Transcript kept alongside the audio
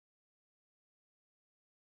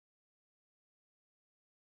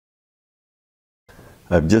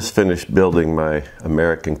I've just finished building my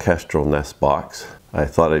American Kestrel nest box. I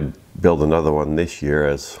thought I'd build another one this year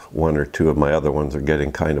as one or two of my other ones are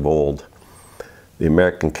getting kind of old. The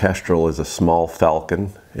American Kestrel is a small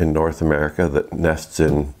falcon in North America that nests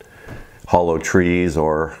in hollow trees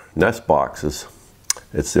or nest boxes.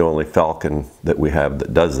 It's the only falcon that we have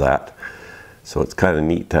that does that. So it's kind of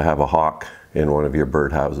neat to have a hawk in one of your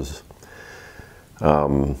birdhouses.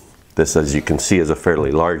 This, as you can see, is a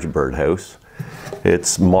fairly large birdhouse.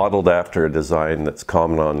 It's modeled after a design that's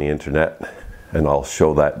common on the internet, and I'll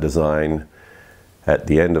show that design at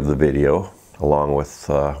the end of the video along with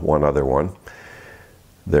one other one.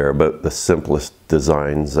 They're about the simplest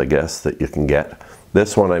designs, I guess, that you can get.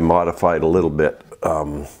 This one I modified a little bit.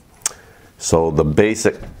 So the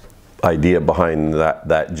basic idea behind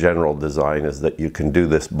that general design is that you can do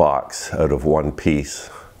this box out of one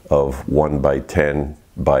piece of 1 by 10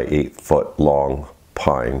 by 8 foot long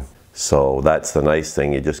pine. So that's the nice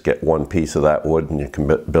thing, you just get one piece of that wood and you can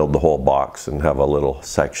build the whole box and have a little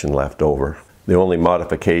section left over. The only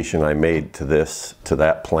modification I made to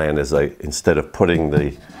that plan is instead of putting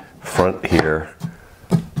the front here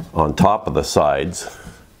on top of the sides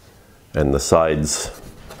and the sides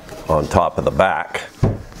on top of the back,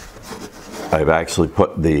 I've actually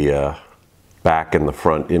put the back and the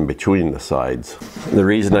front in between the sides. The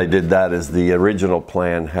reason I did that is the original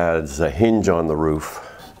plan has a hinge on the roof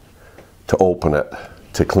to open it,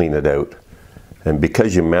 to clean it out. And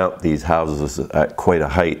because you mount these houses at quite a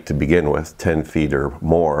height to begin with, 10 feet or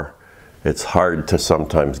more, it's hard to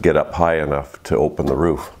sometimes get up high enough to open the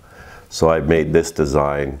roof. So I've made this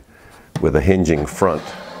design with a hinging front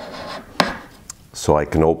so I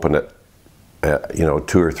can open it,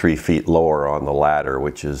 2 or 3 feet lower on the ladder,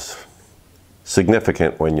 which is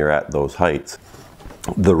significant when you're at those heights.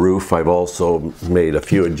 The roof, I've also made a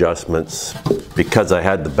few adjustments because I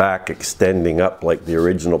had the back extending up like the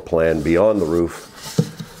original plan beyond the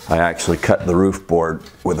roof. I actually cut the roof board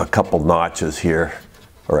with a couple notches here,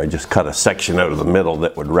 or I just cut a section out of the middle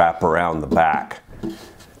that would wrap around the back.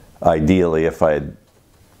 Ideally, if I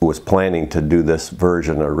was planning to do this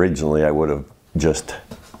version originally, I would have just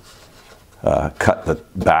cut the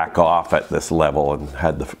back off at this level and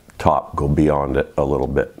had the top go beyond it a little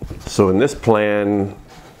bit. So in this plan,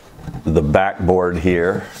 the backboard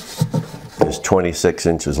here is 26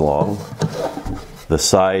 inches long. The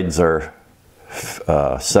sides are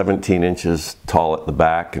 17 inches tall at the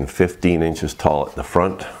back and 15 inches tall at the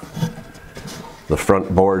front. The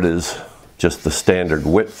front board is just the standard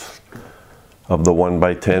width of the 1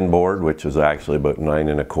 by 10 board, which is actually about 9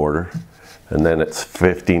 1/4. And then it's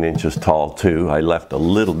 15 inches tall too. I left a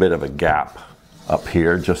little bit of a gap up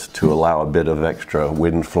here just to allow a bit of extra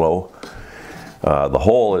wind flow. The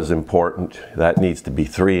hole is important. That needs to be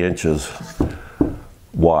 3 inches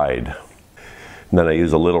wide. And then I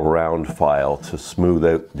use a little round file to smooth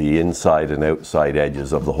out the inside and outside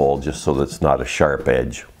edges of the hole just so that it's not a sharp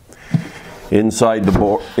edge. Inside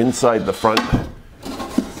the front,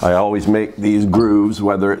 I always make these grooves,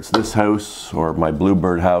 whether it's this house or my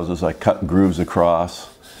bluebird houses. I cut grooves across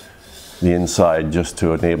the inside just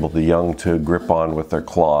to enable the young to grip on with their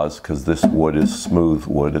claws, because this wood is smooth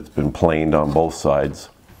wood. It's been planed on both sides.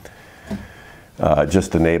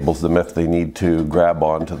 Just enables them, if they need to, grab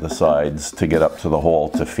onto the sides to get up to the hole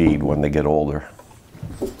to feed when they get older.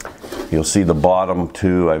 You'll see the bottom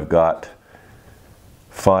too, I've got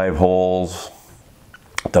 5 holes.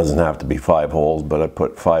 It doesn't have to be 5 holes, but I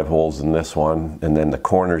put 5 holes in this one, and then the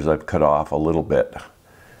corners I've cut off a little bit.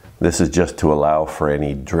 This is just to allow for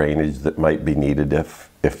any drainage that might be needed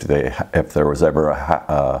if there was ever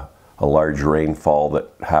a large rainfall that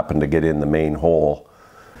happened to get in the main hole.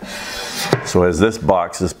 So as this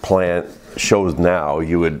box's plan shows now,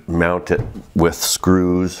 you would mount it with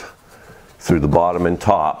screws through the bottom and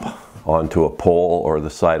top onto a pole or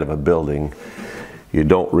the side of a building. You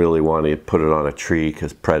don't really want to put it on a tree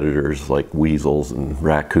because predators like weasels and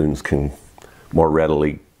raccoons can more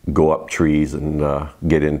readily go up trees and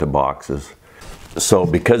get into boxes. So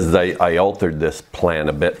because I altered this plan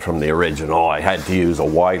a bit from the original, I had to use a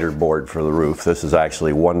wider board for the roof. This is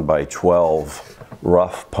actually 1 by 12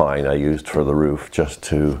 rough pine I used for the roof, just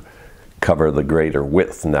to cover the greater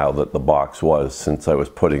width now that the box was, since I was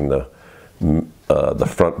putting the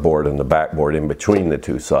front board and the back board in between the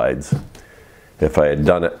two sides. If I had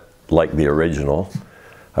done it like the original,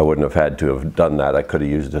 I wouldn't have had to have done that. I could have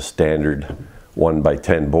used a standard 1 by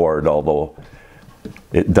 10 board, although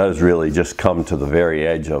it does really just come to the very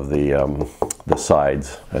edge of the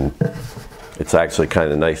sides, and it's actually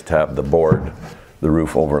kind of nice to have the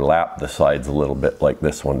roof overlap the sides a little bit like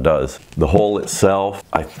this one does. The hole itself,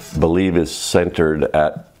 I believe, is centered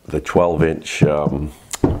at the 12-inch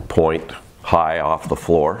point high off the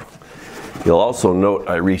floor. You'll also note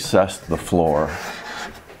I recessed the floor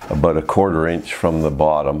about a 1/4 inch from the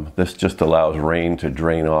bottom. This just allows rain to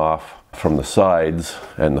drain off from the sides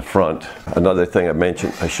and the front. Another thing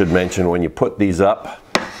I should mention, when you put these up,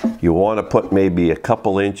 you want to put maybe a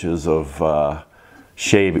couple inches of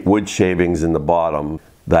wood shavings in the bottom,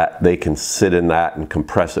 that they can sit in that and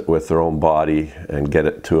compress it with their own body and get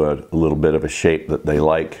it to a little bit of a shape that they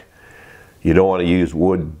like. You don't want to use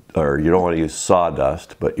wood, or you don't want to use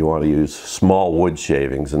sawdust, but you want to use small wood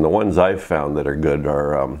shavings. And the ones I've found that are good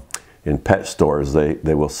are in pet stores.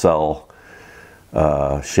 They will sell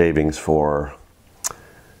shavings for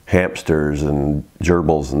hamsters and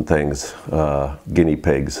gerbils and things, guinea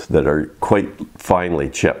pigs, that are quite finely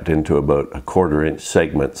chipped into about a 1/4 inch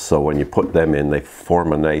segments. So when you put them in, they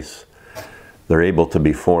form a nice, they're able to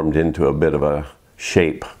be formed into a bit of a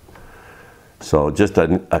shape. So just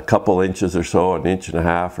a couple inches or so,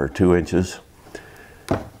 1.5 or 2 inches.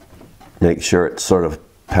 Make sure it's sort of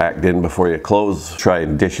packed in before you close. Try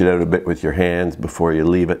and dish it out a bit with your hands before you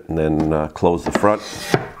leave it, and then close the front.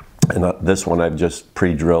 And this one I've just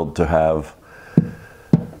pre-drilled to have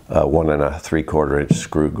 1 3/4 inch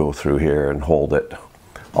screw go through here and hold it.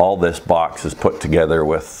 All this box is put together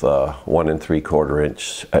with 1 3/4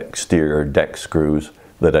 inch exterior deck screws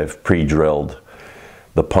that I've pre-drilled.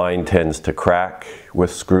 The pine tends to crack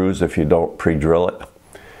with screws if you don't pre-drill it.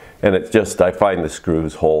 And it's just, I find the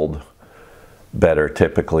screws hold better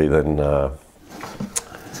typically than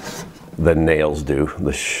nails do.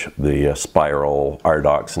 The spiral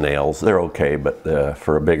Ardox nails, they're okay, but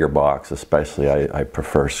for a bigger box especially, I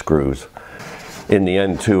prefer screws. In the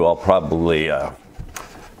end too, I'll probably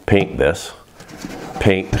paint this.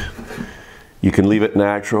 Paint, you can leave it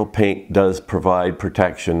natural. Paint does provide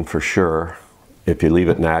protection for sure. If you leave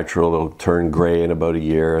it natural, it'll turn gray in about a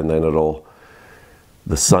year, and then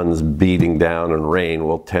the sun's beating down and rain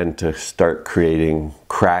will tend to start creating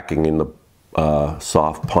cracking in the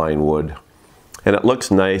soft pine wood. And it looks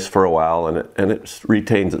nice for a while, and it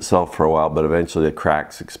retains itself for a while, but eventually the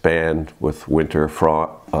cracks expand with winter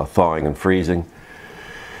thawing and freezing.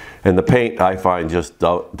 And the paint, I find, just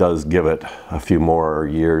does give it a few more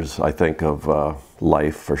years, I think, of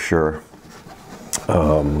life for sure.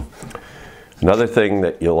 Another thing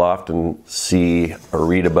that you'll often see or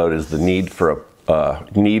read about is the need for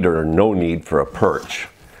need or no need for a perch.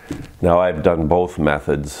 Now, I've done both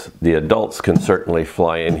methods. The adults can certainly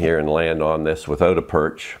fly in here and land on this without a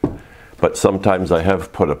perch, but sometimes I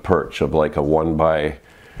have put a perch of like a 1 by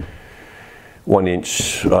 1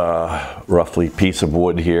 inch roughly piece of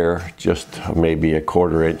wood here, just maybe a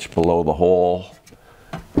 1/4 inch below the hole.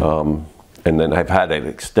 And then I've had it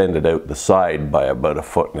extended out the side by about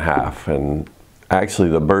 1.5 feet, and actually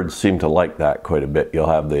the birds seem to like that quite a bit. You'll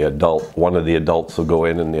have the adult, one of the adults will go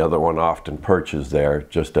in and the other one often perches there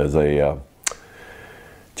just as a,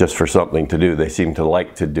 just for something to do. They seem to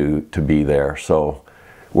like to be there. So,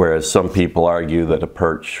 whereas some people argue that a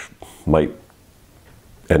perch might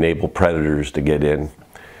enable predators to get in,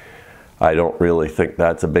 I don't really think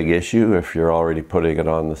that's a big issue if you're already putting it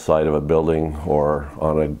on the side of a building or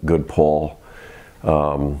on a good pole.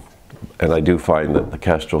 And I do find that the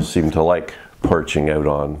kestrels seem to like perching out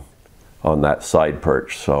on that side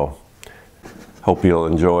perch. So hope you'll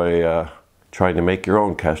enjoy trying to make your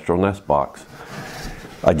own kestrel nest box.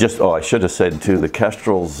 I should have said too, the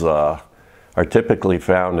kestrels are typically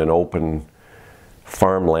found in open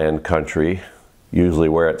farmland country, usually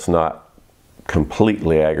where it's not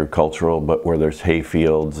completely agricultural, but where there's hay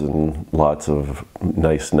fields and lots of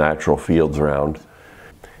nice natural fields around.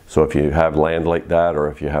 So if you have land like that, or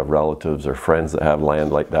if you have relatives or friends that have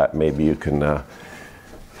land like that, maybe you can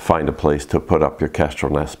find a place to put up your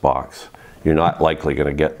kestrel nest box. You're not likely going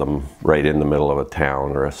to get them right in the middle of a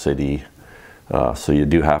town or a city, so you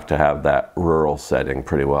do have to have that rural setting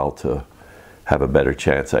pretty well to have a better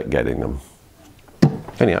chance at getting them.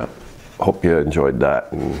 Anyhow, hope you enjoyed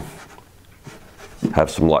that and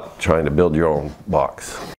have some luck trying to build your own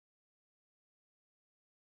box.